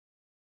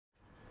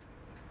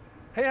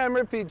Hey, I'm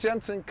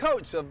Jensen,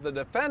 coach of the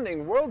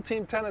defending World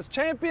Team Tennis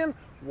Champion,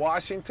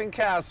 Washington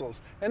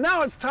Kastles. And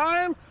now it's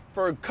time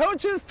for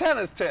Coach's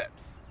Tennis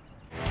Tips.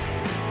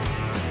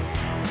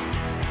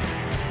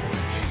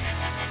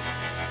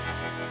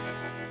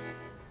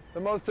 The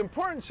most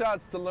important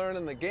shots to learn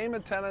in the game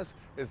of tennis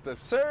is the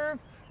serve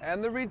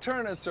and the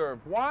return of serve.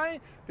 Why?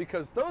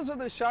 Because those are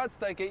the shots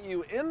that get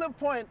you in the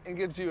point and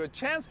gives you a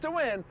chance to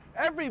win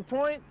every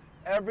point,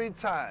 every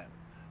time.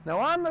 Now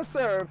on the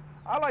serve,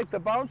 I like to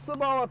bounce the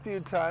ball a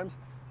few times,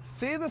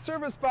 see the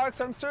service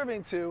box I'm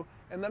serving to,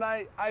 and then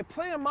I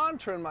play a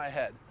mantra in my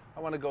head. I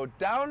want to go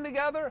down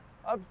together,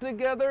 up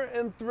together,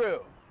 and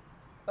through.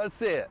 Let's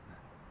see it.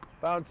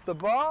 Bounce the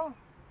ball,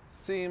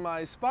 see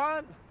my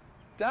spot,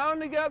 down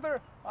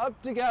together,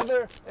 up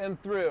together,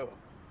 and through.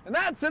 And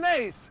that's an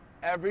ace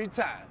every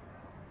time.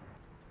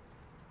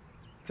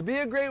 To be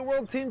a great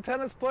World Team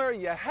Tennis player,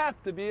 you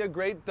have to be a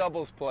great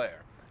doubles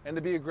player. And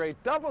to be a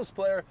great doubles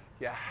player,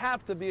 you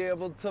have to be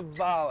able to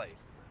volley.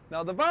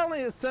 Now the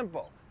volley is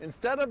simple.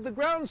 Instead of the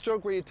ground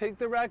stroke where you take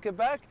the racket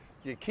back,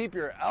 you keep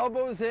your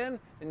elbows in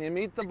and you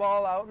meet the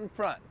ball out in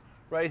front.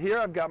 Right here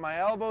I've got my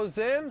elbows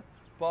in,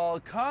 ball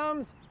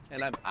comes,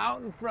 and I'm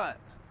out in front.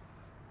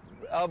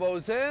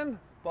 Elbows in,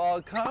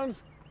 ball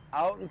comes,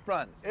 out in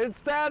front. It's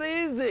that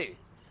easy.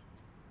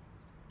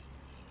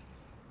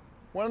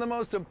 One of the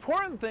most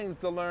important things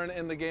to learn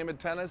in the game of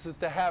tennis is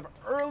to have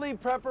early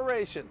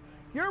preparation.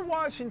 Your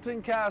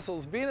Washington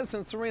Kastles, Venus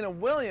and Serena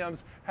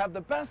Williams have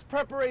the best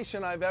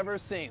preparation I've ever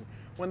seen.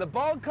 When the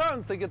ball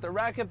comes, they get the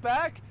racket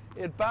back,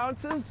 it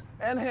bounces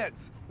and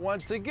hits.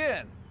 Once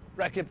again,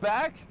 racket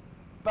back,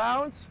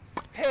 bounce,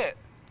 hit.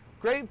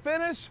 Great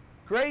finish,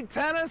 great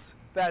tennis,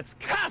 that's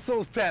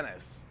Kastles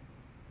tennis.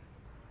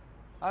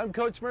 I'm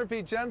Coach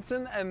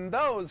Jensen, and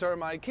those are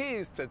my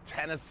keys to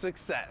tennis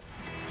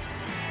success.